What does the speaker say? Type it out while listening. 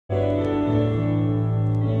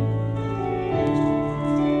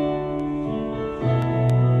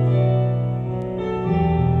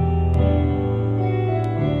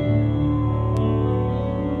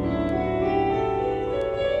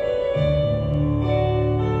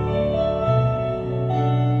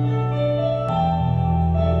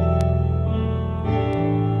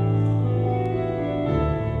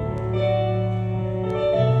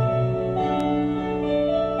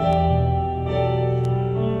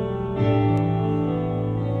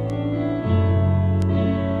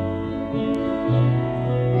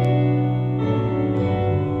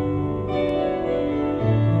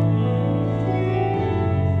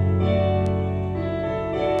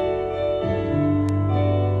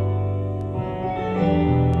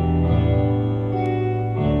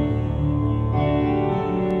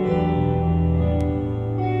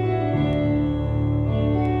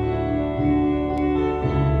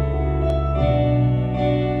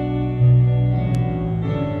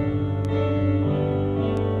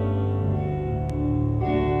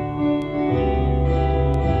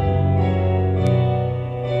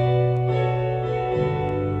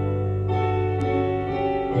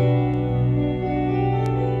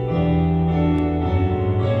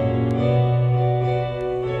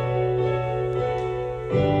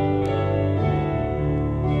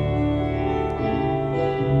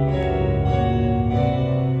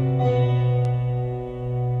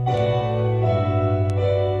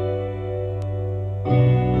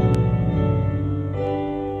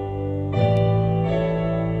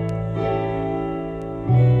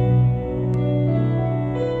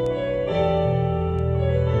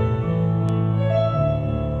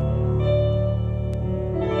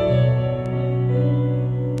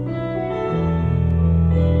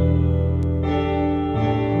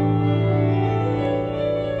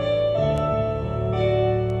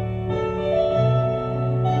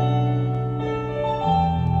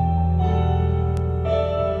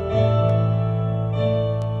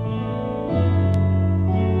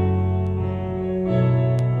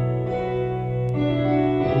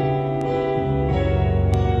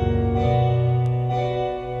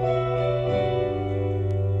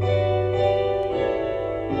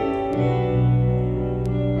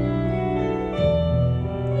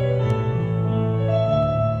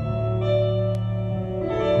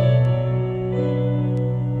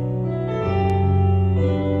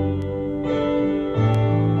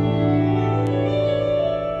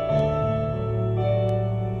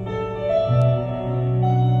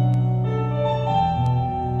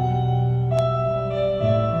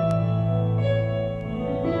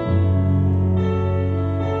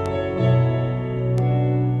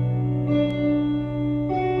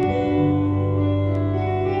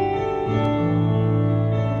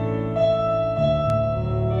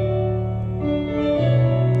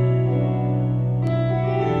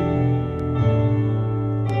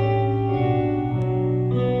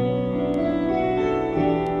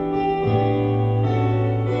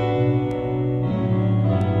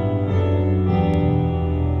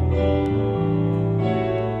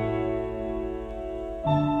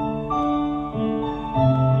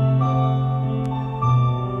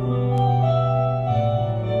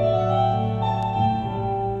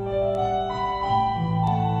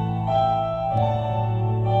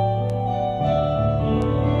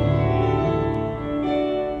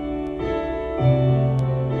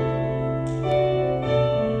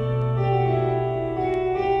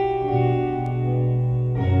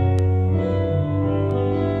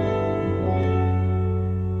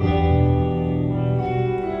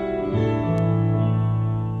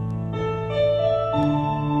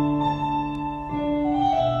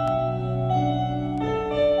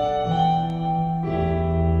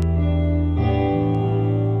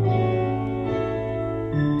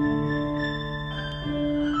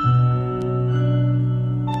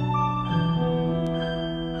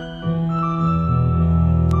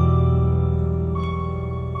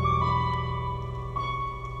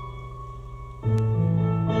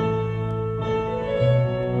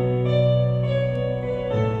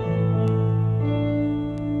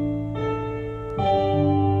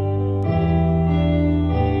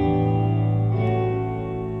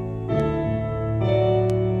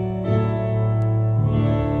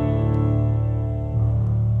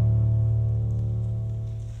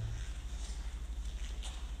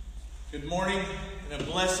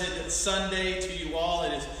Sunday to you all.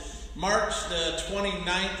 It is March the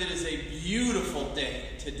 29th. It is a beautiful day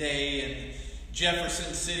today in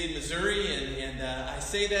Jefferson City, Missouri. And I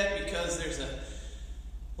say that because there's a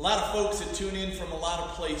lot of folks that tune in from a lot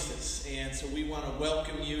of places. And so we want to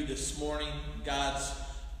welcome you this morning. God's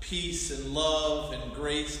peace and love and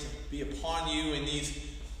grace to be upon you in these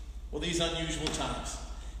unusual times.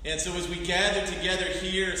 And so as we gather together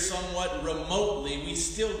here somewhat remotely, we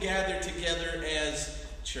still gather together as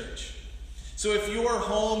church. So if you're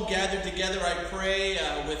home gathered together, I pray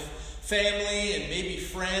with family and maybe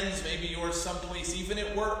friends, maybe you're someplace even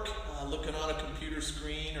at work, looking on a computer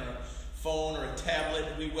screen or a phone or a tablet,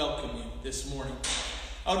 we welcome you this morning.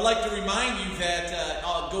 I would like to remind you that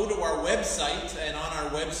go to our website, and on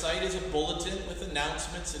our website is a bulletin with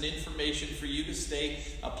announcements and information for you to stay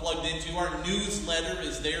plugged into. Our newsletter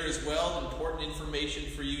is there as well, important information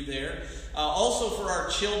for you there. Also for our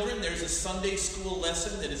children, there's a Sunday school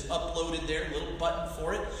lesson that is uploaded there, a little button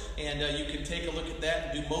for it, and you can take a look at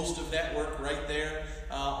that and do most of that work right there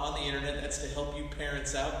on the internet. That's to help you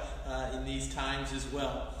parents out in these times as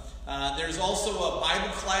well. There's also a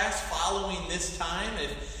Bible class following this time.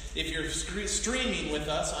 If you're streaming with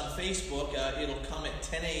us on Facebook, it'll come at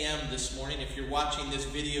 10 a.m. this morning. If you're watching this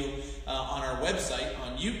video on our website,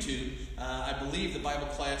 on YouTube, I believe the Bible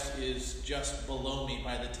class is just below me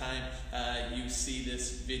by the time you see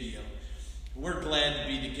this video. We're glad to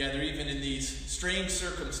be together. Even in these strange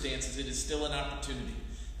circumstances, it is still an opportunity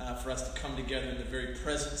for us to come together in the very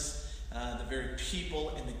presence, the very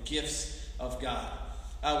people, and the gifts of God.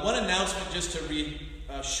 One announcement just to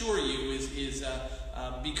reassure you is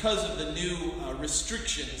because of the new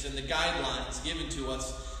restrictions and the guidelines given to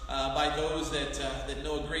us by those that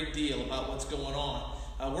know a great deal about what's going on,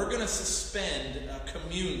 we're going to suspend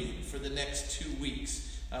communion for the next 2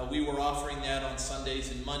 weeks. We were offering that on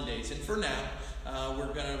Sundays and Mondays, and for now,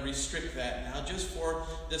 we're going to restrict that now just for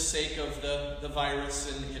the sake of the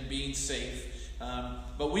virus and being safe.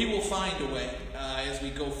 But we will find a way as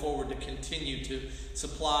we go forward to continue to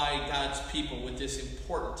supply God's people with this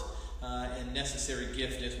important and necessary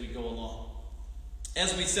gift as we go along.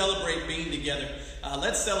 As we celebrate being together,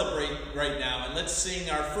 let's celebrate right now, and let's sing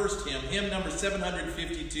our first hymn number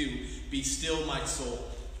 752, Be Still My Soul.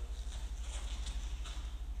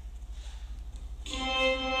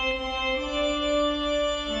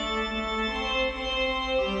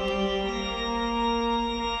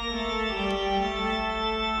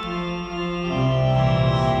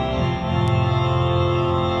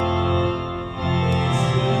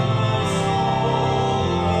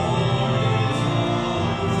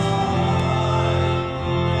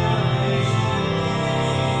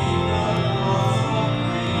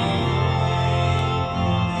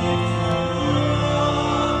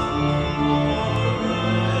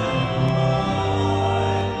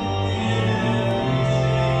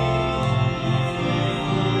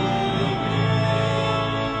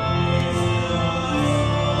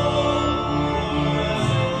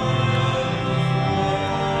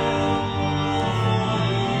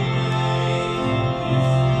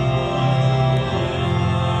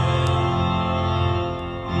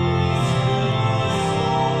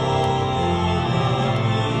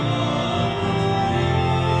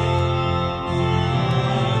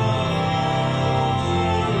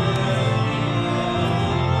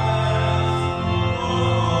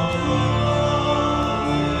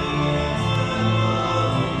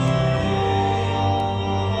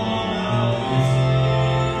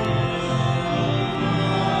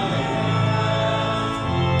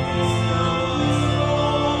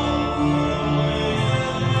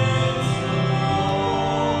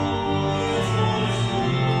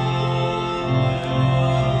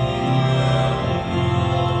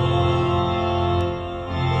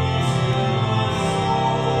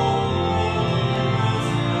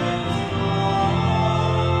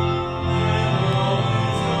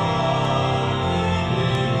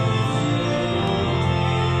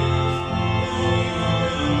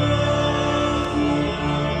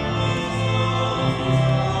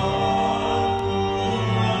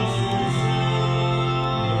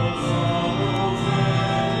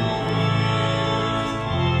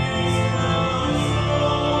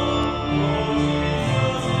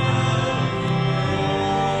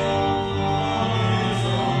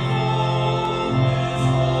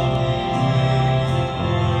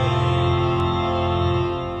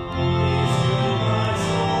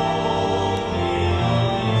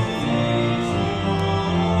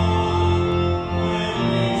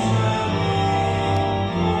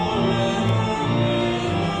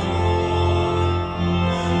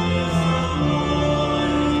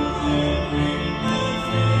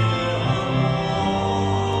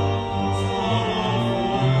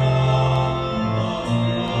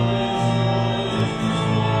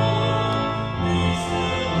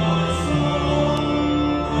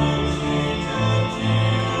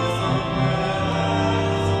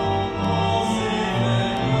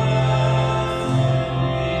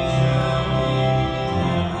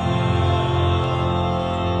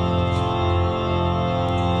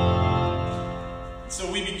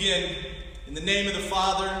 begin in the name of the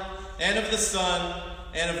Father, and of the Son,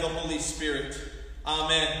 and of the Holy Spirit.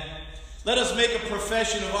 Amen. Let us make a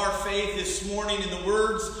profession of our faith this morning in the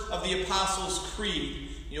words of the Apostles' Creed.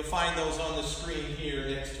 You'll find those on the screen here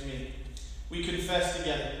next to me. We confess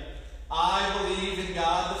together. I believe in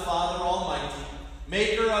God the Father Almighty,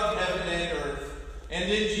 maker of heaven and earth,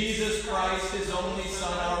 and in Jesus Christ, his only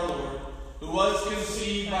Son, our Lord, who was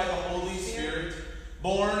conceived by the Holy Spirit,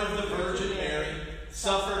 born of the Virgin Mary,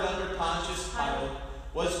 suffered under Pontius Pilate,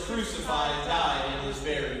 was crucified, died, and was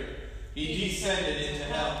buried. He descended into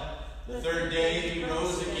hell. The third day he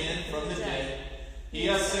rose again from the dead. He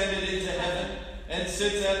ascended into heaven and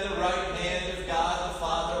sits at the right hand of God the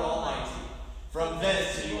Father Almighty. From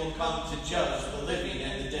thence he will come to judge the living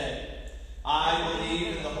and the dead. I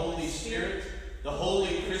believe in the Holy Spirit, the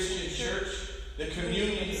holy Christian church, the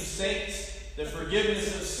communion of saints, the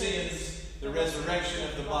forgiveness of sins, the resurrection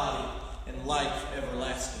of the body, and life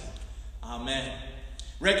everlasting. Amen.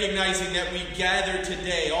 Recognizing that we gather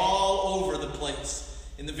today all over the place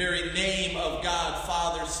in the very name of God,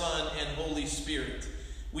 Father, Son, and Holy Spirit,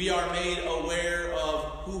 we are made aware of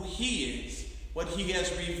who he is, what he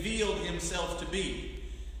has revealed himself to be,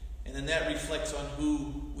 and then that reflects on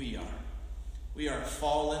who we are. We are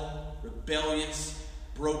fallen, rebellious,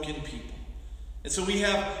 broken people. And so we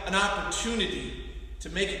have an opportunity to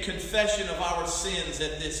make a confession of our sins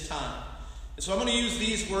at this time. And so I'm going to use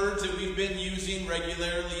these words that we've been using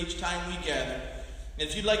regularly each time we gather. And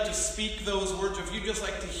if you'd like to speak those words, or if you'd just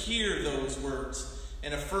like to hear those words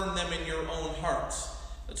and affirm them in your own hearts,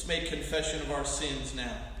 let's make confession of our sins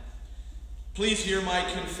now. Please hear my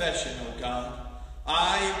confession, O God.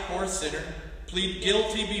 I, poor sinner, plead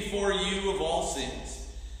guilty before you of all sins.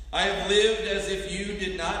 I have lived as if you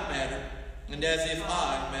did not matter, and as if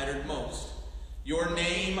I mattered most. Your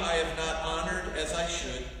name I have not honored as I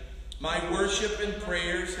should. My worship and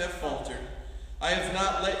prayers have faltered. I have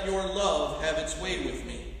not let your love have its way with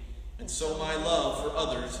me, and so my love for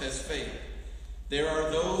others has failed. There are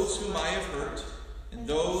those whom I have hurt, and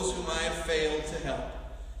those whom I have failed to help.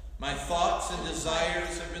 My thoughts and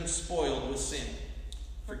desires have been spoiled with sin.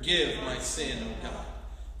 Forgive my sin, O God,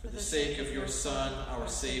 for the sake of your Son, our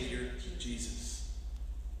Savior, Jesus.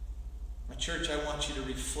 My church, I want you to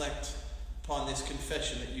reflect upon this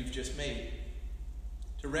confession that you've just made.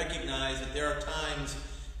 To recognize that there are times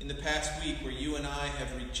in the past week where you and I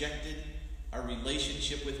have rejected our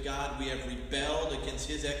relationship with God. We have rebelled against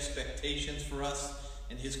his expectations for us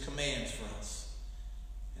and his commands for us.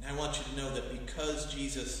 And I want you to know that because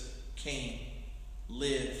Jesus came,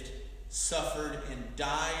 lived, suffered, and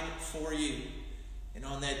died for you, and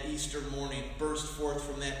on that Easter morning burst forth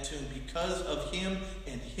from that tomb, because of him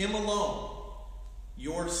and him alone,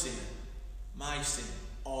 your sin, my sin,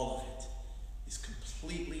 all of it, is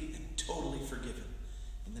completely and totally forgiven.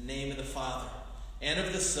 In the name of the Father, and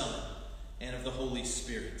of the Son, and of the Holy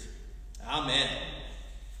Spirit. Amen.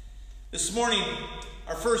 This morning,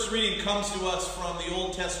 our first reading comes to us from the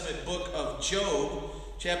Old Testament book of Job,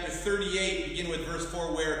 chapter 38, begin with verse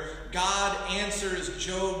 4, where God answers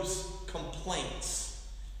Job's complaints.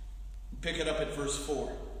 Pick it up at verse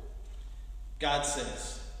 4. God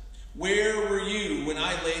says, "Where were you when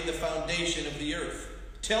I laid the foundation of the earth?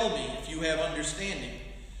 Tell me if you have understanding.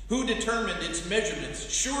 Who determined its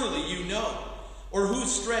measurements? Surely you know. Or who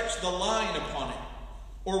stretched the line upon it?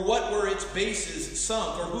 Or what were its bases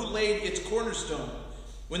sunk? Or who laid its cornerstone?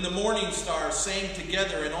 When the morning stars sang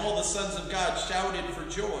together and all the sons of God shouted for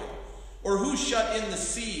joy? Or who shut in the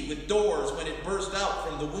sea with doors when it burst out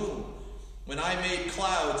from the womb? When I made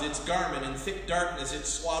clouds its garment and thick darkness its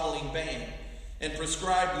swaddling band, and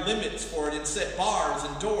prescribed limits for it and set bars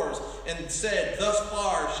and doors, and said, thus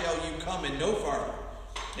far shall you come and no farther,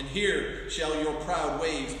 and here shall your proud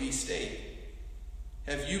waves be stayed.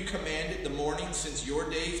 Have you commanded the morning since your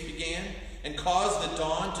days began, and caused the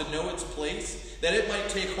dawn to know its place, that it might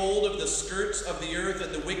take hold of the skirts of the earth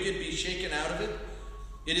and the wicked be shaken out of it?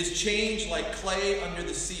 It is changed like clay under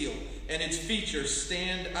the seal, and its features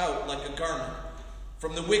stand out like a garment.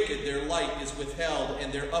 From the wicked their light is withheld,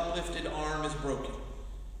 and their uplifted arm is broken.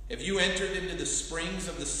 Have you entered into the springs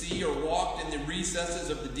of the sea, or walked in the recesses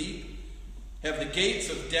of the deep? Have the gates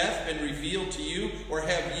of death been revealed to you, or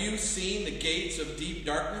have you seen the gates of deep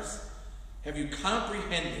darkness? Have you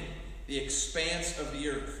comprehended the expanse of the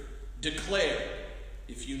earth? Declare,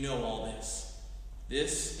 if you know all this.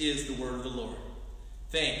 This is the word of the Lord.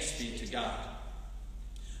 Thanks be to God.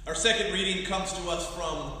 Our second reading comes to us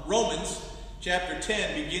from Romans chapter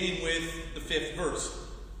 10, beginning with the 5th verse.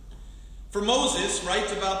 For Moses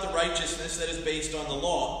writes about the righteousness that is based on the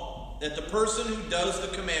law, that the person who does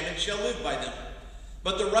the commandments shall live by them.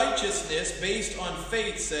 But the righteousness based on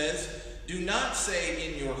faith says, do not say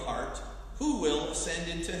in your heart, who will ascend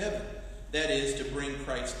into heaven? That is, to bring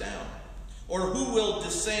Christ down. Or who will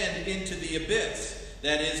descend into the abyss?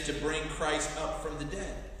 That is, to bring Christ up from the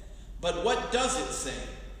dead. But what does it say?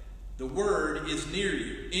 The word is near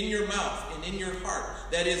you, in your mouth and in your heart.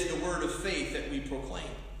 That is the word of faith that we proclaim.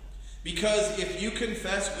 Because if you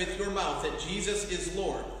confess with your mouth that Jesus is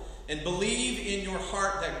Lord, and believe in your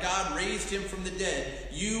heart that God raised him from the dead,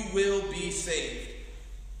 you will be saved.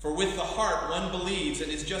 For with the heart one believes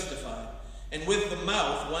and is justified, and with the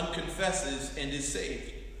mouth one confesses and is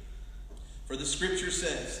saved. For the scripture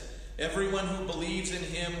says, everyone who believes in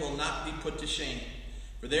him will not be put to shame.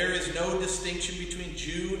 For there is no distinction between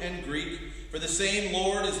Jew and Greek, for the same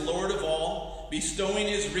Lord is Lord of all, bestowing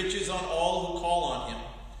his riches on all who call on him.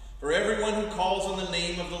 For everyone who calls on the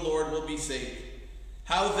name of the Lord will be saved.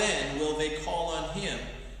 How then will they call on him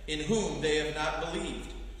in whom they have not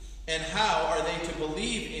believed? And how are they to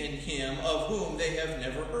believe in him of whom they have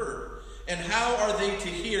never heard? And how are they to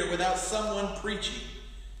hear without someone preaching?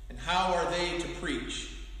 And how are they to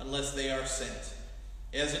preach unless they are sent?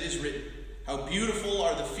 As it is written, how beautiful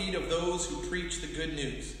are the feet of those who preach the good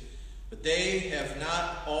news. But they have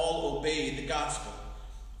not all obeyed the gospel.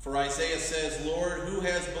 For Isaiah says, Lord, who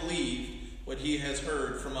has believed what he has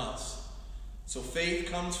heard from us? So faith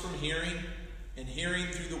comes from hearing, and hearing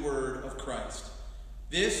through the word of Christ.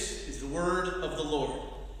 This is the word of the Lord.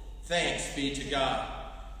 Thanks be to God.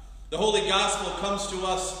 The Holy Gospel comes to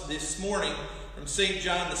us this morning from St.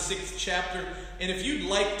 John, the 6th chapter. And if you'd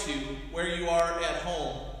like to, where you are at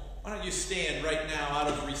home, why don't you stand right now out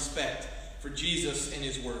of respect for Jesus and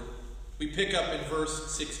his word. We pick up in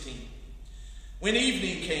verse 16. When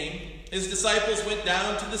evening came, his disciples went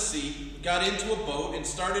down to the sea, got into a boat, and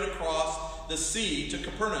started across the sea to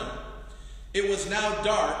Capernaum. It was now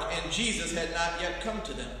dark, and Jesus had not yet come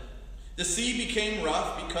to them. The sea became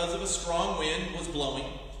rough because of a strong wind was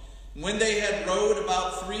blowing. When they had rowed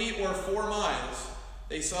about 3 or 4 miles,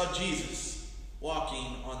 they saw Jesus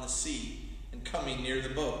walking on the sea and coming near the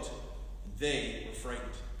boat. They were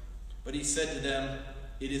frightened. But he said to them,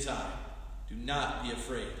 "It is I. Do not be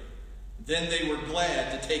afraid." Then they were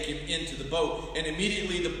glad to take him into the boat, and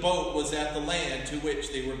immediately the boat was at the land to which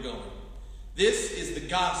they were going. This is the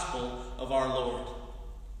gospel of our Lord.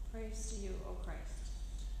 Praise to you, O Christ.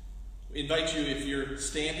 We invite you, if you're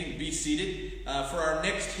standing, be seated. For our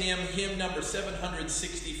next hymn, hymn number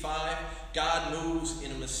 765, God Moves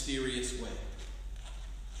in a Mysterious Way.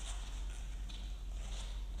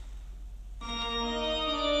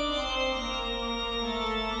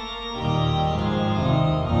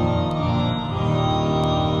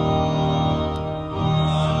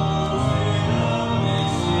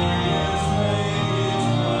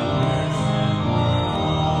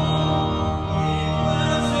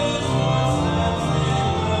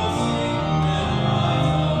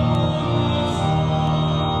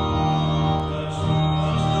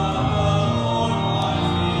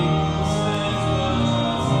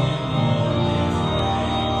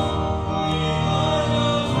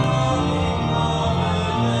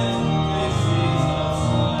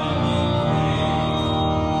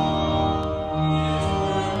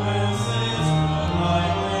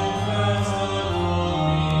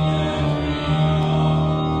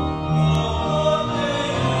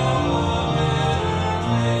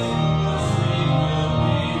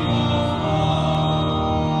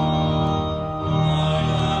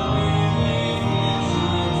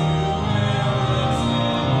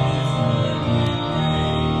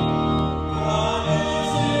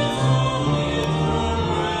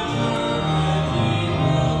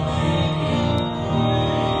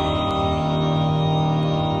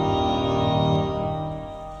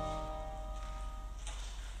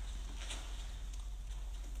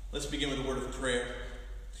 Let's begin with a word of prayer.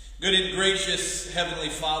 Good and gracious Heavenly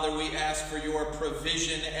Father, we ask for your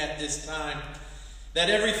provision at this time. That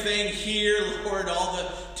everything here, Lord, all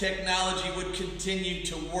the technology would continue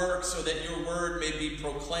to work so that your word may be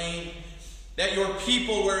proclaimed. That your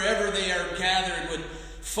people, wherever they are gathered, would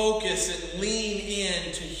focus and lean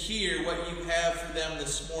in to hear what you have for them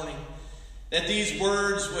this morning. That these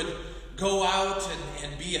words would go out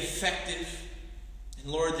and be effective.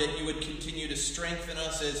 And Lord, that you would continue to strengthen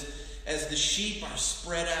us as the sheep are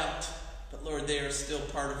spread out. But Lord, they are still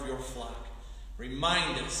part of your flock.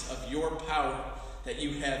 Remind us of your power, that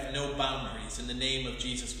you have no boundaries. In the name of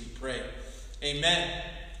Jesus we pray. Amen.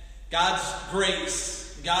 God's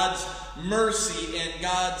grace, God's mercy, and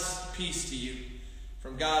God's peace to you.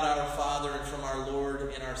 From God our Father and from our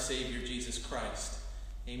Lord and our Savior Jesus Christ.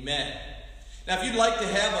 Amen. Now, if you'd like to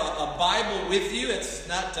have a Bible with you, it's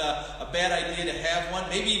not a bad idea to have one.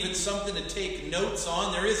 Maybe even something to take notes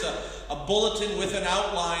on. There is a bulletin with an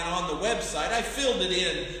outline on the website. I filled it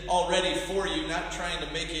in already for you, not trying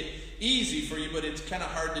to make it easy for you, but it's kind of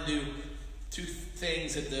hard to do two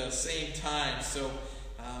things at the same time. So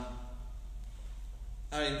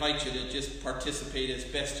I invite you to just participate as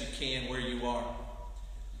best you can where you are.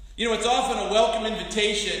 You know, it's often a welcome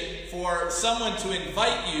invitation for someone to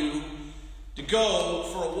invite you to go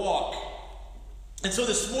for a walk. And so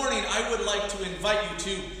this morning, I would like to invite you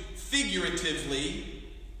to figuratively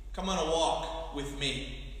come on a walk with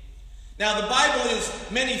me. Now, the Bible is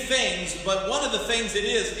many things, but one of the things it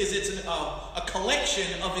is it's a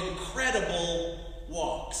collection of incredible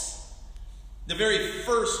walks. The very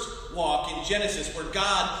first walk in Genesis, where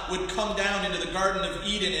God would come down into the Garden of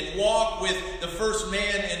Eden and walk with the first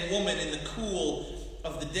man and woman in the cool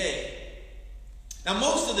of the day. Now,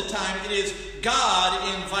 most of the time, it is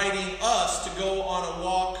God inviting us to go on a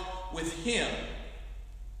walk with Him.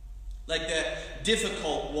 Like that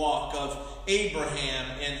difficult walk of Abraham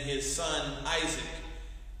and his son Isaac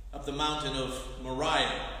up the mountain of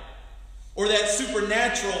Moriah. Or that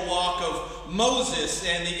supernatural walk of Moses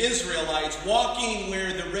and the Israelites walking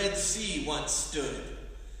where the Red Sea once stood.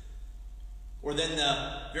 Or then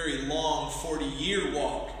the very long 40-year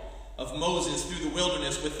walk of Moses through the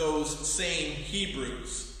wilderness with those same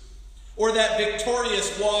Hebrews. Or that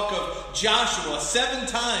victorious walk of Joshua 7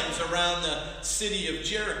 times around the city of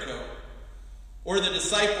Jericho. Or the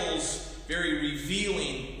disciples' very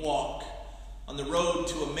revealing walk on the road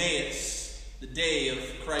to Emmaus, the day of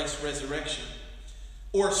Christ's resurrection.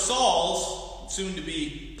 Or Saul's, soon to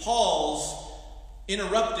be Paul's,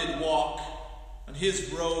 interrupted walk on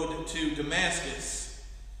his road to Damascus.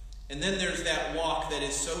 And then there's that walk that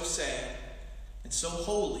is so sad and so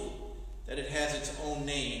holy that it has its own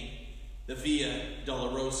name, the Via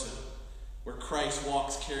Dolorosa, where Christ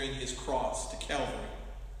walks carrying his cross to Calvary.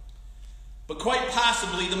 But quite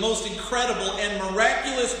possibly the most incredible and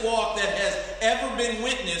miraculous walk that has ever been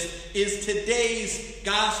witnessed is today's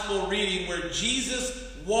gospel reading, where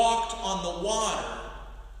Jesus walked on the water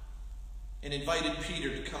and invited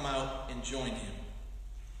Peter to come out and join him.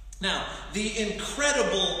 Now, the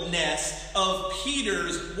incredibleness of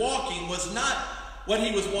Peter's walking was not what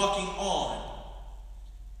he was walking on,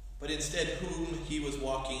 but instead whom he was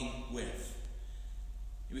walking with.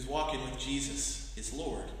 He was walking with Jesus, his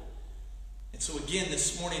Lord. And so again,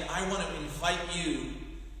 this morning, I want to invite you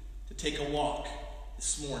to take a walk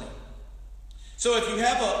this morning. So if you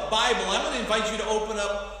have a Bible, I'm going to invite you to open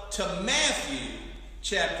up to Matthew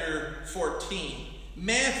chapter 14.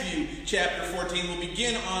 Matthew chapter 14 will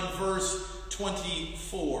begin on verse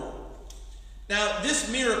 24. Now,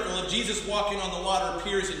 this miracle of Jesus walking on the water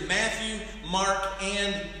appears in Matthew, Mark,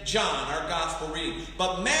 and John, our gospel reading.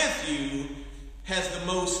 But Matthew has the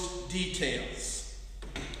most details.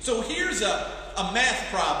 So here's a math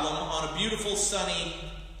problem on a beautiful sunny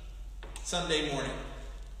Sunday morning.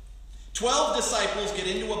 12 disciples get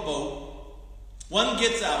into a boat. One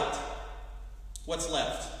gets out. What's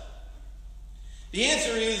left? The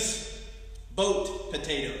answer is boat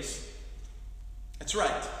potatoes. That's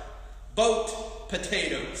right. Boat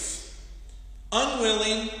potatoes.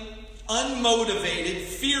 Unwilling, unmotivated,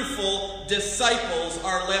 fearful disciples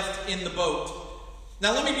are left in the boat.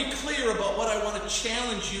 Now let me be clear about what I want to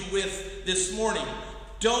challenge you with this morning.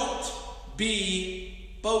 Don't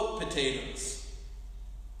be boat potatoes.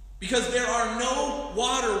 Because there are no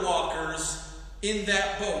water walkers in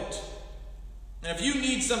that boat. Now, if you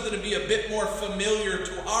need something to be a bit more familiar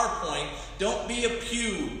to our point, don't be a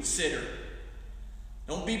pew sitter.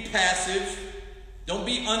 Don't be passive. Don't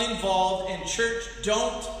be uninvolved in church.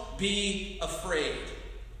 Don't be afraid.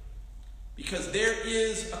 Because there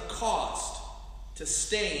is a cost to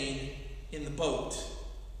staying in the boat,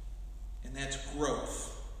 and that's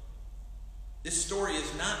growth. This story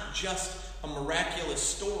is not just a miraculous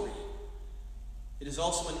story. It is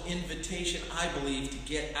also an invitation, I believe, to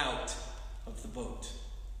get out of the boat.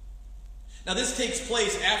 Now, this takes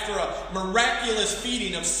place after a miraculous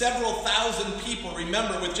feeding of several thousand people.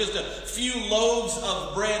 Remember, with just a few loaves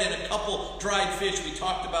of bread and a couple dried fish. We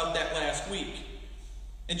talked about that last week.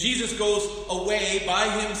 And Jesus goes away by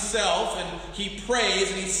himself, and he prays,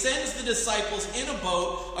 and he sends the disciples in a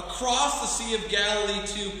boat across the Sea of Galilee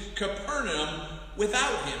to Capernaum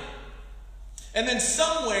without him. And then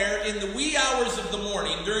somewhere in the wee hours of the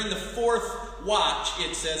morning, during the fourth watch,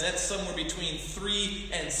 it says, that's somewhere between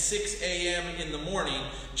 3 and 6 a.m. in the morning,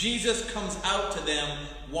 Jesus comes out to them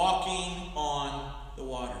walking on the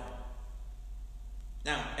water.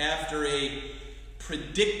 Now, after a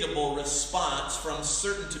predictable response from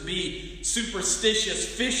certain to be superstitious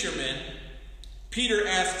fishermen, Peter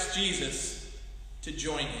asks Jesus to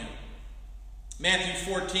join him. Matthew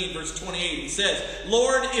 14, verse 28, he says,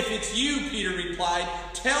 "Lord, if it's you," Peter replied,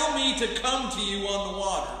 "tell me to come to you on the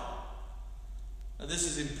water." Now this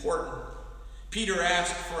is important. Peter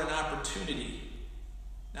asked for an opportunity,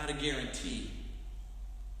 not a guarantee.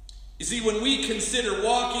 You see, when we consider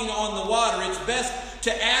walking on the water, it's best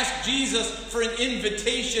to ask Jesus for an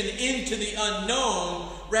invitation into the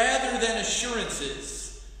unknown rather than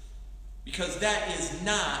assurances, because that is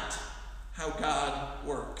not how God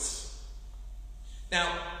works.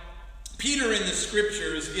 Now, Peter in the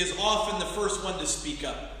scriptures is often the first one to speak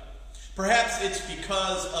up. Perhaps it's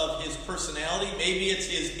because of his personality. Maybe it's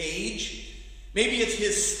his age. Maybe it's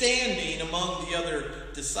his standing among the other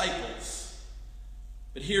disciples.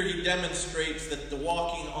 But here he demonstrates that the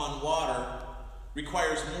walking on water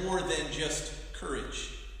requires more than just courage.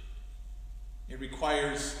 It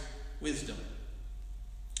requires wisdom.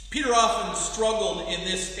 Peter often struggled in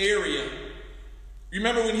this area.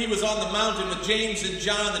 Remember when he was on the mountain with James and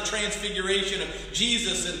John, the transfiguration of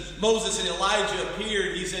Jesus, and Moses and Elijah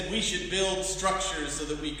appeared, he said we should build structures so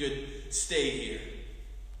that we could stay here.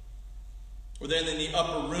 Or then in the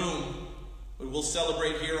upper room, we'll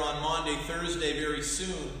celebrate here on Maundy, Thursday very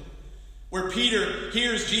soon, where Peter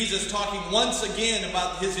hears Jesus talking once again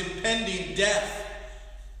about his impending death.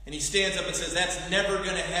 And he stands up and says, "That's never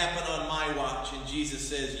going to happen on my watch." And Jesus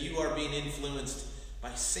says, "You are being influenced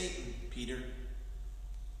by Satan, Peter."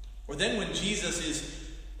 Or then when Jesus is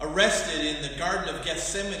arrested in the Garden of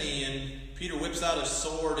Gethsemane and Peter whips out a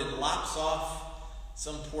sword and lops off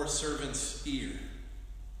some poor servant's ear.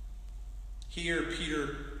 Here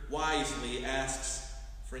Peter wisely asks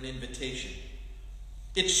for an invitation.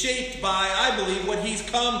 It's shaped by, I believe, what he's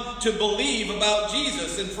come to believe about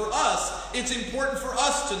Jesus. And for us, it's important for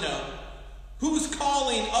us to know who's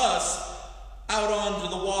calling us out onto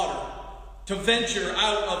the water, to venture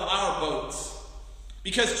out of our boats.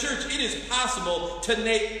 Because, church, it is possible to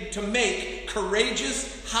make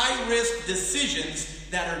courageous, high-risk decisions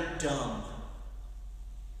that are dumb.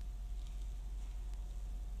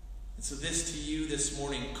 And so this to you this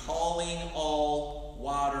morning, calling all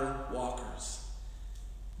water walkers.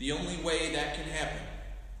 The only way that can happen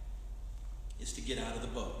is to get out of the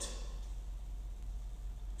boat.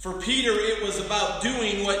 For Peter, it was about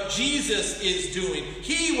doing what Jesus is doing.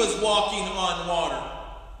 He was walking on water.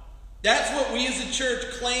 That's what we as a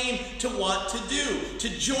church claim to want to do, to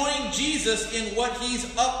join Jesus in what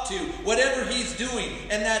he's up to, whatever he's doing.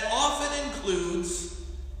 And that often includes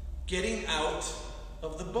getting out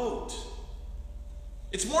of the boat.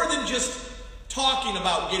 It's more than just talking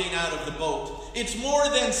about getting out of the boat. It's more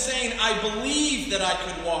than saying, "I believe that I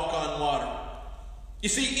could walk on water." You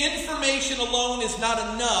see, information alone is not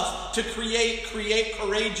enough to create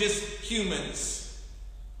courageous humans.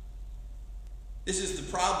 This is the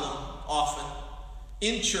problem often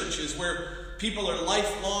in churches where people are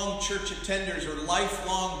lifelong church attenders or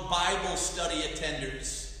lifelong Bible study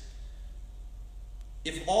attenders.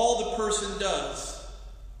 If all the person does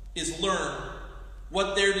is learn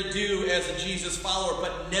what they're to do as a Jesus follower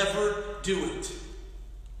but never do it,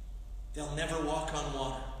 they'll never walk on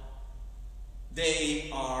water. They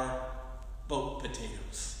are boat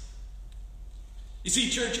potatoes. You see,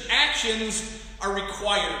 church, actions are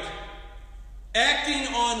required. Acting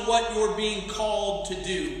on what you're being called to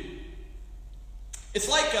do. It's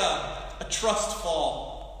like a trust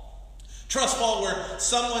fall. Trust fall where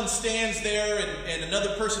someone stands there and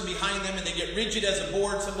another person behind them, and they get rigid as a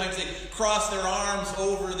board. Sometimes they cross their arms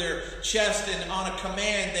over their chest, and on a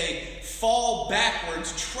command they fall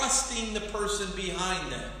backwards, trusting the person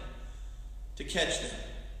behind them to catch them.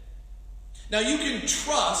 Now you can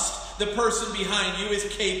trust the person behind you is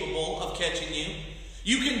capable of catching you.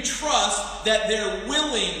 You can trust that they're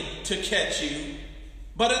willing to catch you,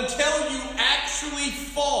 but until you actually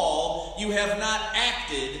fall, you have not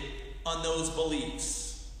acted on those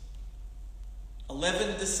beliefs.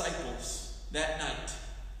 11 disciples that night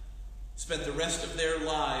spent the rest of their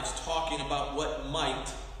lives talking about what might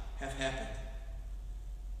have happened.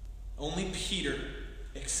 Only Peter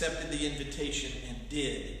accepted the invitation and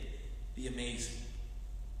did the amazing.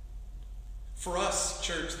 For us,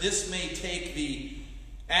 church, this may take the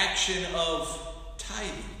action of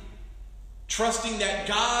tithing. Trusting that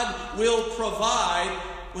God will provide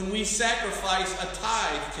when we sacrifice a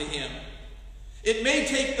tithe to him. It may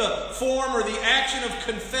take the form or the action of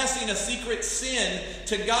confessing a secret sin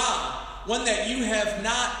to God, one that you have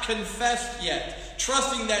not confessed yet.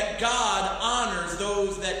 Trusting that God honors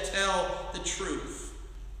those that tell the truth.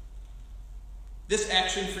 This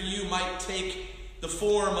action for you might take the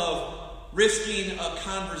form of risking a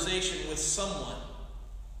conversation with someone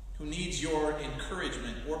who needs your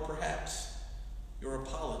encouragement or perhaps your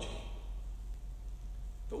apology.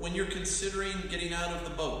 But when you're considering getting out of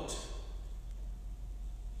the boat,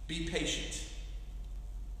 be patient,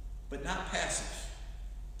 but not passive.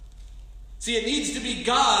 See, it needs to be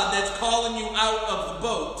God that's calling you out of the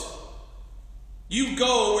boat. You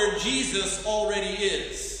go where Jesus already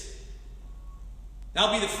is. And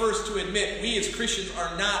I'll be the first to admit, we as Christians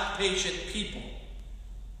are not patient people.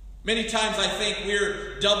 Many times I think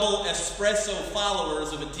we're double espresso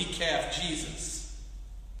followers of a decaf Jesus.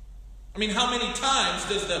 I mean, how many times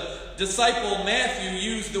does the disciple Matthew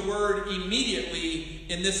use the word immediately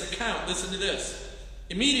in this account? Listen to this.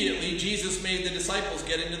 Immediately, Jesus made the disciples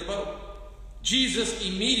get into the boat. Jesus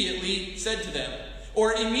immediately said to them,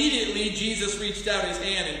 or immediately Jesus reached out his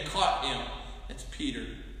hand and caught him. That's Peter.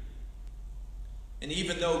 And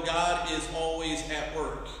even though God is always at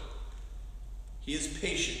work, he is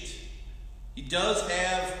patient. He does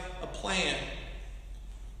have a plan.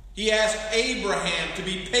 He asked Abraham to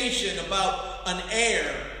be patient about an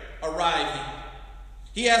heir arriving.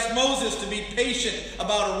 He asked Moses to be patient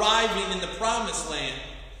about arriving in the promised land.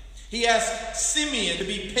 He asked Simeon to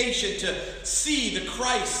be patient to see the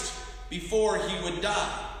Christ before he would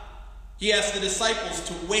die. He asked the disciples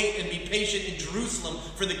to wait and be patient in Jerusalem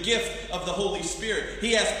for the gift of the Holy Spirit.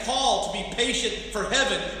 He asked Paul to be patient for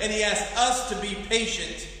heaven, and he asked us to be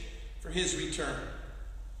patient for his return.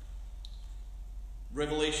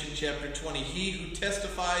 Revelation chapter 20, he who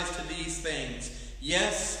testifies to these things,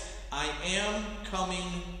 yes, I am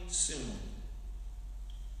coming soon.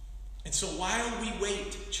 And so while we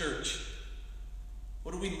wait, church,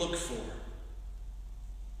 what do we look for?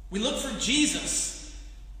 We look for Jesus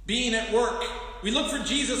being at work. We look for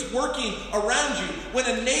Jesus working around you. When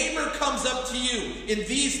a neighbor comes up to you in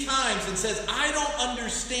these times and says, I don't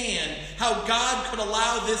understand how God could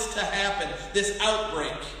allow this to happen, this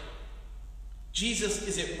outbreak, Jesus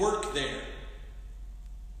is at work there.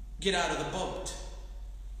 Get out of the boat.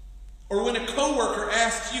 Or when a coworker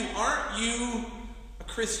asks you, aren't you a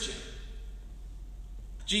Christian?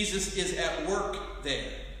 Jesus is at work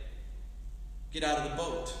there. Get out of the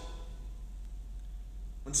boat.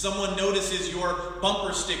 When someone notices your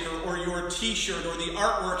bumper sticker or your t-shirt or the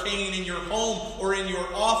artwork hanging in your home or in your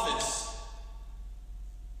office,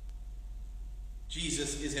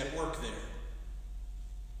 Jesus is at work there.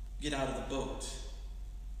 Get out of the boat.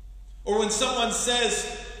 Or when someone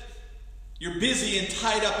says, you're busy and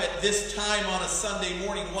tied up at this time on a Sunday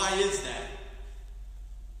morning, why is that?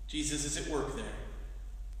 Jesus is at work there.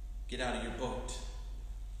 Get out of your boat.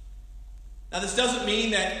 Now, this doesn't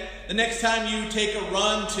mean that the next time you take a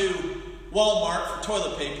run to Walmart for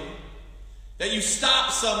toilet paper, that you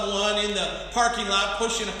stop someone in the parking lot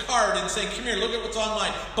pushing a cart and say, come here, look at what's on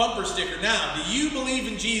my bumper sticker. Now, do you believe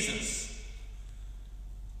in Jesus?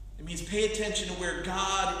 It means pay attention to where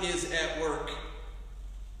God is at work.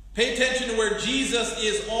 Pay attention to where Jesus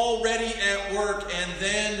is already at work, and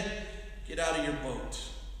then get out of your boat.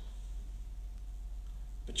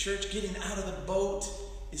 But church, getting out of the boat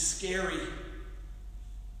is scary.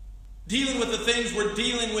 Dealing with the things we're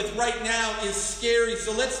dealing with right now is scary.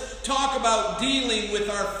 So let's talk about dealing with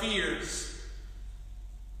our fears.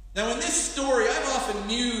 Now, in this story, I've often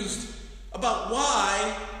mused about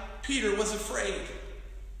why Peter was afraid.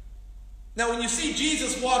 Now, when you see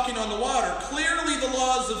Jesus walking on the water, clearly the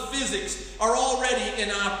laws of physics are already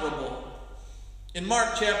inoperable. In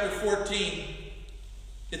Mark chapter 14,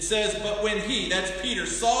 it says, but when he, that's Peter,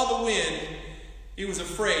 saw the wind, he was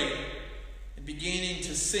afraid. And beginning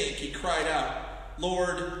to sink, he cried out,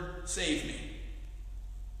 Lord, save me.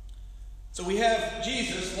 So we have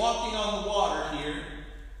Jesus walking on the water here.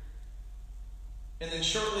 And then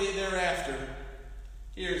shortly thereafter,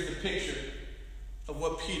 here's the picture of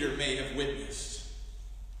what Peter may have witnessed.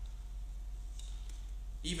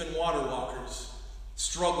 Even water walkers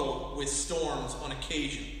struggle with storms on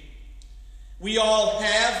occasion. We all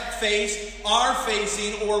have faced, are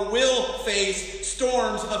facing, or will face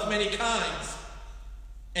storms of many kinds.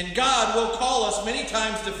 And God will call us many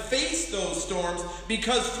times to face those storms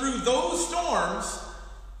because through those storms,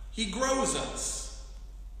 he grows us.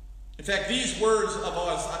 In fact, these words of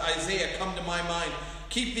Isaiah come to my mind.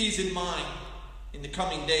 Keep these in mind in the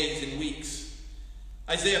coming days and weeks.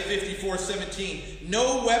 Isaiah 54:17.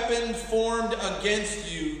 No weapon formed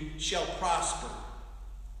against you shall prosper.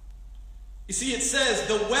 You see, it says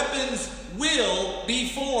the weapons will be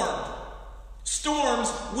formed.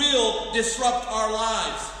 Storms will disrupt our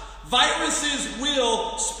lives. Viruses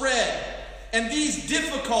will spread. And these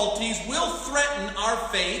difficulties will threaten our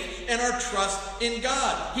faith and our trust in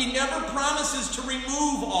God. He never promises to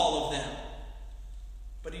remove all of them,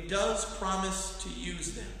 but he does promise to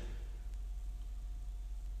use them.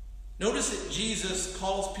 Notice that Jesus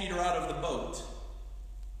calls Peter out of the boat,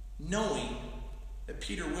 knowing that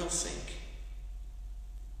Peter will sink.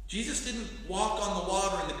 Jesus didn't walk on the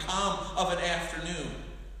water in the calm of an afternoon.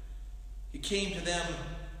 He came to them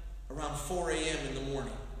around 4 a.m. in the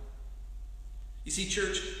morning. You see,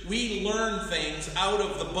 church, we learn things out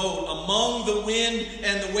of the boat among the wind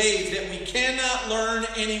and the waves that we cannot learn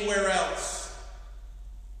anywhere else.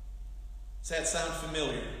 Does that sound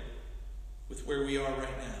familiar with where we are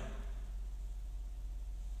right now?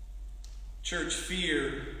 Church,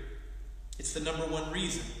 fear, it's the number one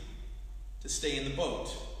reason to stay in the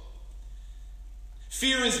boat.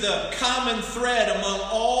 Fear is the common thread among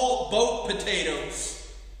all boat potatoes.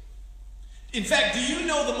 In fact, do you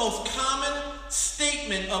know the most common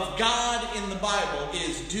statement of God in the Bible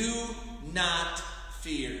is do not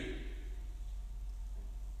fear.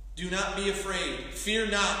 Do not be afraid. Fear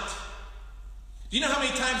not. Do you know how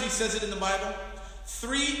many times he says it in the Bible?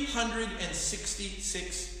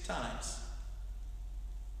 366 times.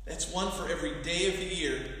 That's one for every day of the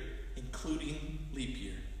year, including leap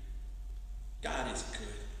year. God is good.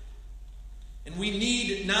 And we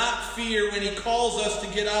need not fear when he calls us to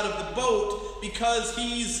get out of the boat because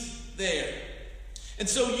he's there. And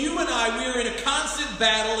so you and I, we are in a constant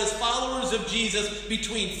battle as followers of Jesus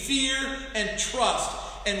between fear and trust.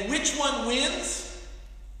 And which one wins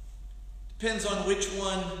depends on which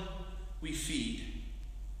one we feed.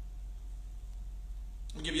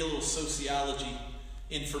 I'll give you a little sociology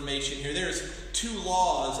information here. There's 2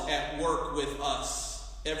 laws at work with us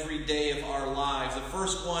every day of our lives. The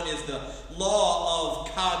first one is the law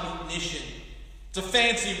of cognition. It's a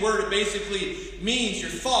fancy word. It basically means your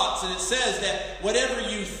thoughts, and it says that whatever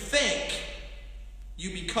you think,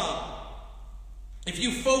 you become. If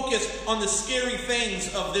you focus on the scary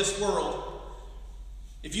things of this world,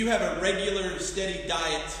 if you have a regular, steady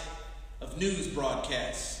diet of news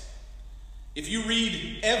broadcasts, if you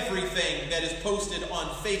read everything that is posted on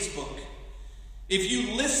Facebook, if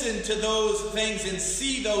you listen to those things and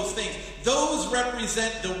see those things, those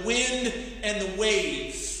represent the wind and the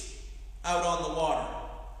waves out on the water.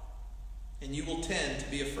 And you will tend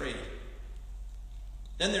to be afraid.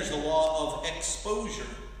 Then there's the law of exposure.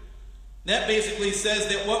 That basically says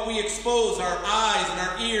that what we expose our eyes and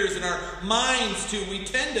our ears and our minds to, we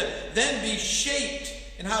tend to then be shaped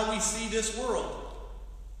in how we see this world.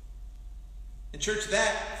 And church,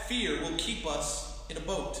 that fear will keep us in a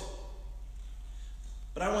boat.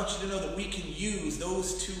 But I want you to know that we can use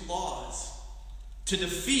those 2 laws to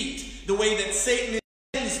defeat the way that Satan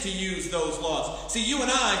intends to use those laws. See, you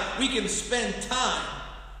and I, we can spend time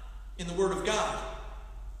in the Word of God.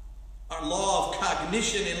 Our law of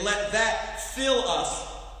cognition, and let that fill us.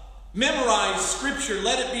 Memorize Scripture.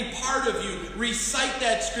 Let it be part of you. Recite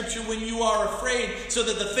that Scripture when you are afraid so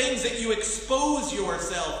that the things that you expose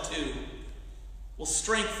yourself to will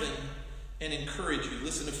strengthen and encourage you.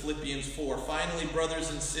 Listen to Philippians 4. Finally, brothers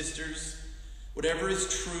and sisters, whatever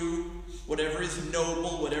is true, whatever is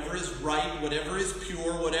noble, whatever is right, whatever is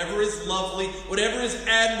pure, whatever is lovely, whatever is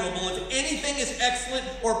admirable, if anything is excellent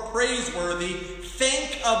or praiseworthy,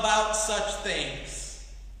 think about such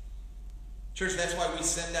things. Church, that's why we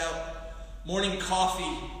send out morning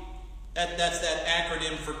coffee. That's that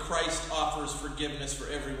acronym for Christ offers forgiveness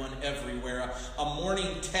for everyone, everywhere. A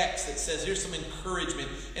morning text that says, here's some encouragement.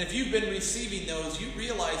 And if you've been receiving those, you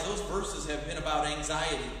realize those verses have been about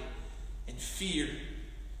anxiety and fear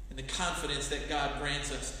and the confidence that God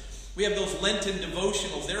grants us. We have those Lenten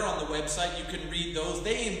devotionals. They're on the website. You can read those.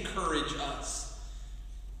 They encourage us.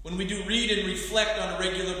 When we do read and reflect on a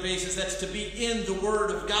regular basis, that's to be in the Word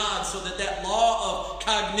of God so that that law of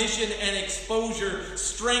cognition and exposure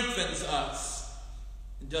strengthens us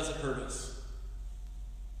and doesn't hurt us.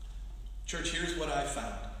 Church, here's what I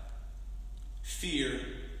found. Fear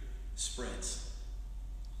spreads.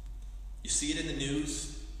 You see it in the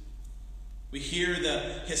news. We hear the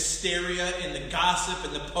hysteria and the gossip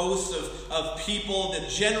and the posts of people, the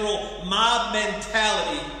general mob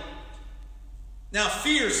mentality. Now,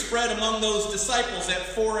 fear spread among those disciples at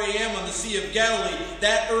 4 a.m. on the Sea of Galilee,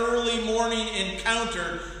 that early morning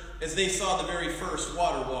encounter as they saw the very first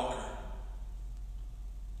water walker.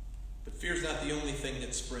 But fear's not the only thing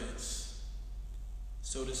that spreads.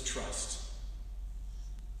 So does trust.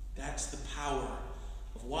 That's the power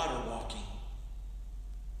of water walking.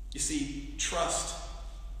 You see, trust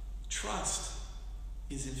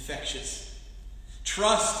is infectious.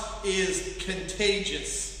 Trust is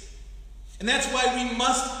contagious. And that's why we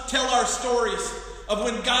must tell our stories of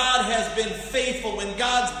when God has been faithful, when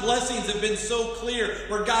God's blessings have been so clear,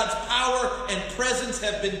 where God's power and presence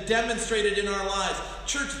have been demonstrated in our lives.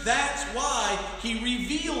 Church, that's why He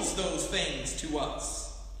reveals those things to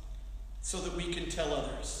us, so that we can tell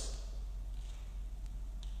others.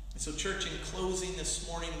 And so, church, in closing this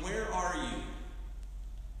morning, where are you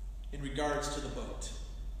in regards to the boat?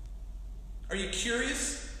 Are you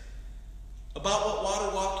curious about what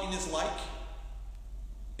water walking is like?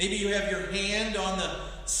 Maybe you have your hand on the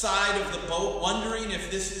side of the boat, wondering if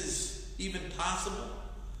this is even possible.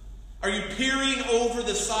 Are you peering over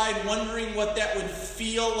the side, wondering what that would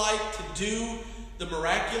feel like to do the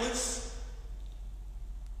miraculous?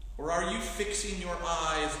 Or are you fixing your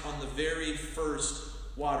eyes on the very first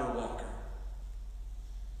water walker?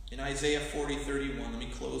 In Isaiah 40:31, let me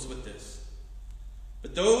close with this.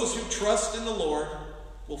 But those who trust in the Lord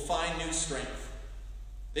will find new strength.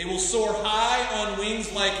 They will soar high on wings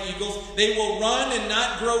like eagles. They will run and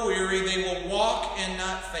not grow weary. They will walk and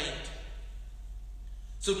not faint.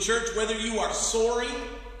 So, church, whether you are soaring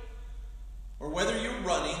or whether you're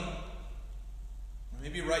running, or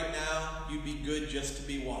maybe right now you'd be good just to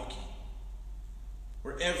be walking.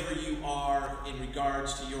 Wherever you are in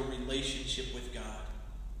regards to your relationship with God,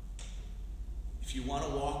 if you want to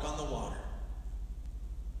walk on the water,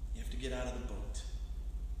 you have to get out of the boat.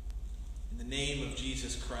 In the name of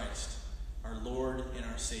Jesus Christ, our Lord and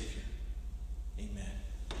our Savior. Amen.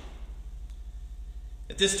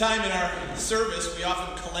 At this time in our service, we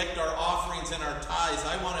often collect our offerings and our tithes.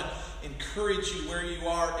 I want to encourage you where you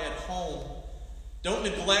are at home. Don't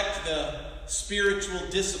neglect the spiritual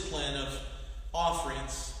discipline of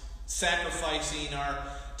offerings, sacrificing our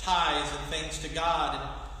tithes and things to God. And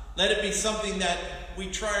let it be something that we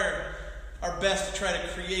try our best to try to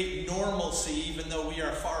create normalcy, even though we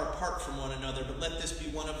are far apart from one another. But let this be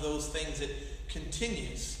one of those things that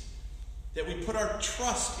continues, that we put our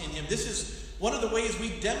trust in Him. This is one of the ways we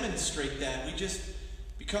demonstrate that. We just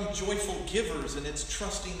become joyful givers, and it's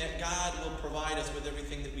trusting that God will provide us with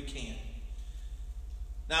everything that we can.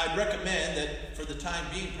 Now, I'd recommend that for the time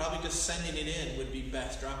being, probably just sending it in would be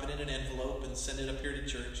best. Drop it in an envelope and send it up here to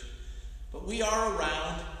church. But we are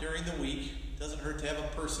around during the week. Doesn't hurt to have a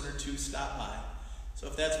person or two stop by. So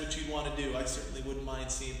if that's what you'd want to do, I certainly wouldn't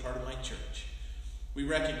mind seeing part of my church. We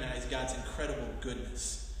recognize God's incredible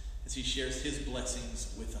goodness as He shares His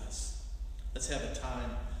blessings with us. Let's have a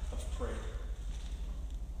time of prayer.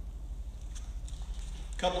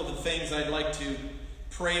 A couple of the things I'd like to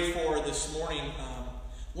pray for this morning.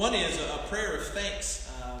 One is a prayer of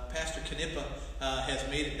thanks. Pastor Knippa has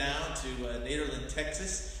made it down to Nederland,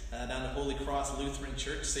 Texas, down to Holy Cross Lutheran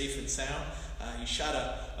Church, safe and sound. He shot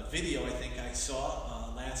a video, I think I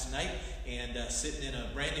saw last night, and sitting in a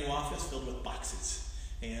brand new office filled with boxes.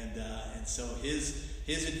 And so his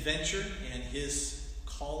adventure and his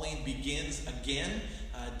calling begins again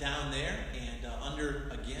down there, and under,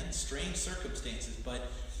 again, strange circumstances. But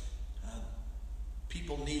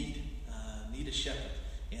people need a shepherd,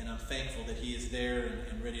 and I'm thankful that he is there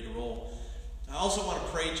and ready to roll. I also want to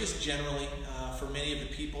pray just generally for many of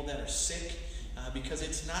the people that are sick, because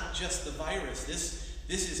it's not just the virus. This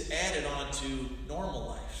is added on to normal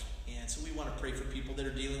life. And so we want to pray for people that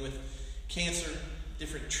are dealing with cancer,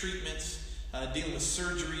 different treatments, dealing with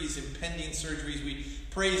surgeries, impending surgeries. We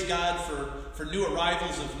praise God for new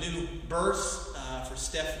arrivals of new births, for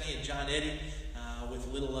Stephanie and John Eddie with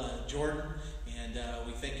little Jordan. And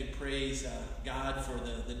we thank and praise God for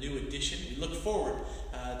the new addition. We look forward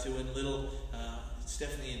to when little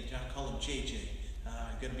Stephanie and John, call him JJ,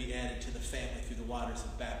 going to be added to the family through the waters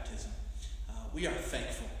of baptism. We are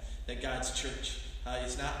thankful that God's church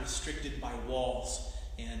is not restricted by walls,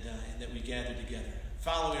 and that we gather together.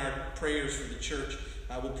 Following our prayers for the church,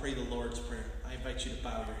 we'll pray the Lord's Prayer. I invite you to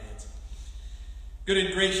bow your heads. Good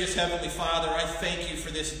and gracious Heavenly Father, I thank you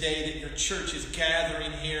for this day that your church is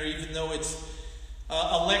gathering here, even though it's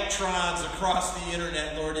electrons across the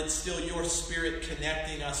internet, Lord. It's still your Spirit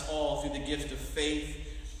connecting us all through the gift of faith,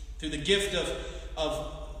 through the gift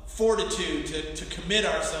of fortitude to commit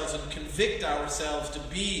ourselves and convict ourselves to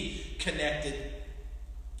be connected.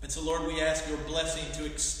 And so, Lord, we ask your blessing to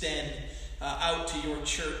extend out to your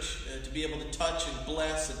church, to be able to touch and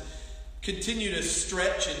bless and continue to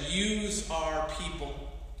stretch and use our people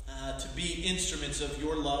to be instruments of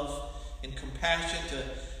your love and compassion to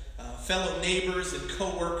fellow neighbors and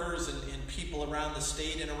co-workers and people around the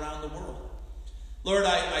state and around the world. Lord,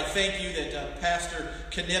 I thank you that Pastor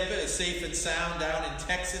Knippa is safe and sound down in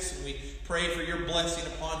Texas, and we pray for your blessing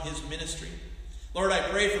upon his ministry. Lord, I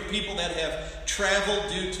pray for people that have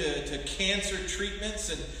traveled due to cancer treatments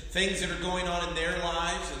and things that are going on in their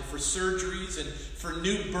lives, and for surgeries and for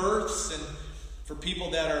new births, and for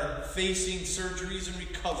people that are facing surgeries and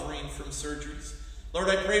recovering from surgeries. Lord,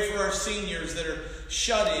 I pray for our seniors that are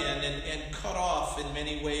shut in and cut off in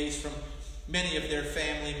many ways from many of their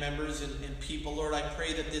family members and people. Lord, I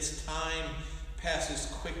pray that this time passes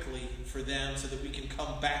quickly for them so that we can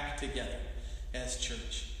come back together as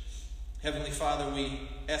church. Heavenly Father, we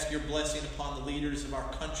ask your blessing upon the leaders of our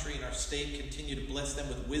country and our state. Continue to bless them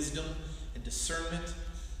with wisdom and discernment.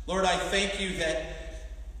 Lord, I thank you that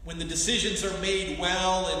when the decisions are made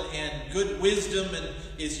well and good wisdom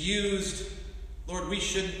is used, Lord, we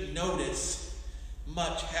shouldn't notice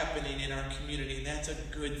much happening in our community, and that's a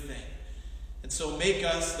good thing. And so make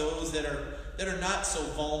us those that are not so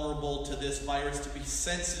vulnerable to this virus to be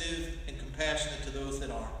sensitive and compassionate to those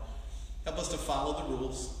that are. Help us to follow the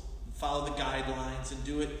rules, follow the guidelines, and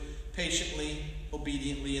do it patiently,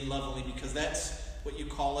 obediently, and lovingly, because that's what you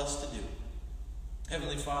call us to do.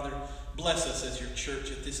 Heavenly Father, bless us as your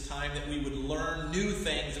church at this time, that we would learn new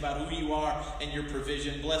things about who you are and your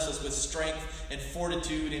provision. Bless us with strength and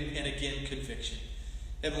fortitude and again, conviction.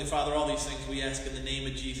 Heavenly Father, all these things we ask in the name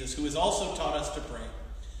of Jesus, who has also taught us to pray.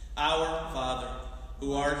 Our Father,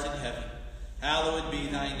 who art in heaven, hallowed be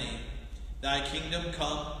thy name. Thy kingdom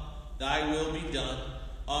come, thy will be done,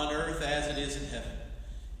 on earth as it is in heaven.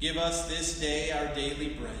 Give us this day our daily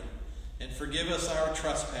bread, and forgive us our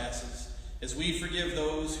trespasses, as we forgive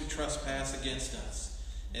those who trespass against us.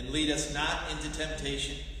 And lead us not into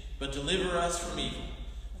temptation, but deliver us from evil.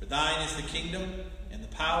 For thine is the kingdom, and the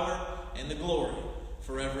power, and the glory,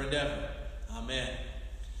 forever and ever. Amen.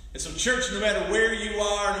 And so, church, no matter where you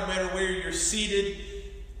are, no matter where you're seated,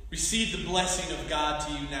 receive the blessing of God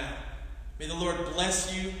to you now. May the Lord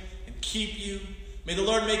bless you and keep you. May the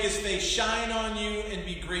Lord make his face shine on you and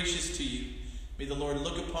be gracious to you. May the Lord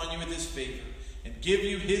look upon you with his favor and give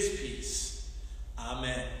you his peace.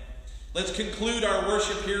 Amen. Let's conclude our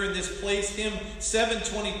worship here in this place. Hymn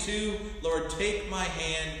 722, Lord, take my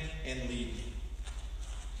hand and lead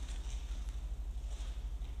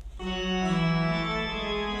me.